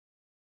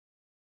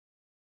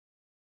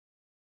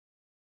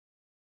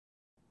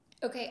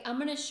Okay, I'm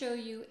gonna show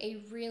you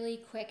a really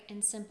quick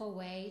and simple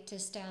way to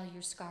style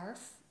your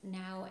scarf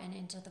now and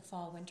into the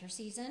fall winter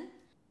season.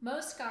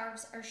 Most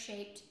scarves are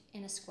shaped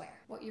in a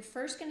square. What you're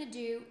first gonna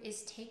do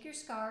is take your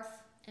scarf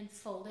and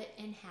fold it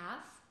in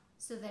half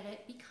so that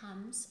it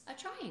becomes a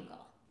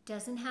triangle.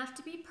 Doesn't have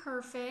to be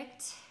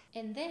perfect.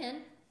 And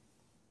then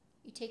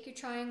you take your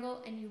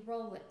triangle and you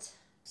roll it.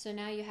 So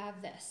now you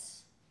have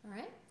this, all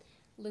right?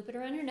 Loop it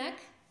around your neck,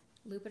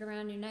 loop it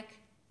around your neck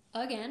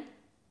again.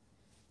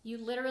 You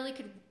literally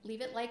could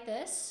leave it like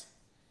this.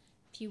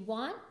 If you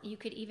want, you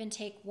could even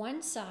take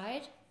one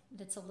side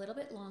that's a little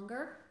bit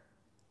longer,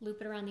 loop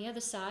it around the other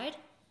side,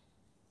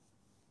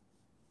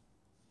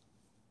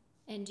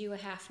 and do a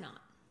half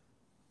knot.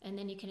 And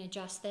then you can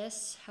adjust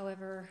this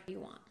however you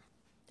want.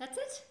 That's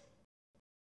it.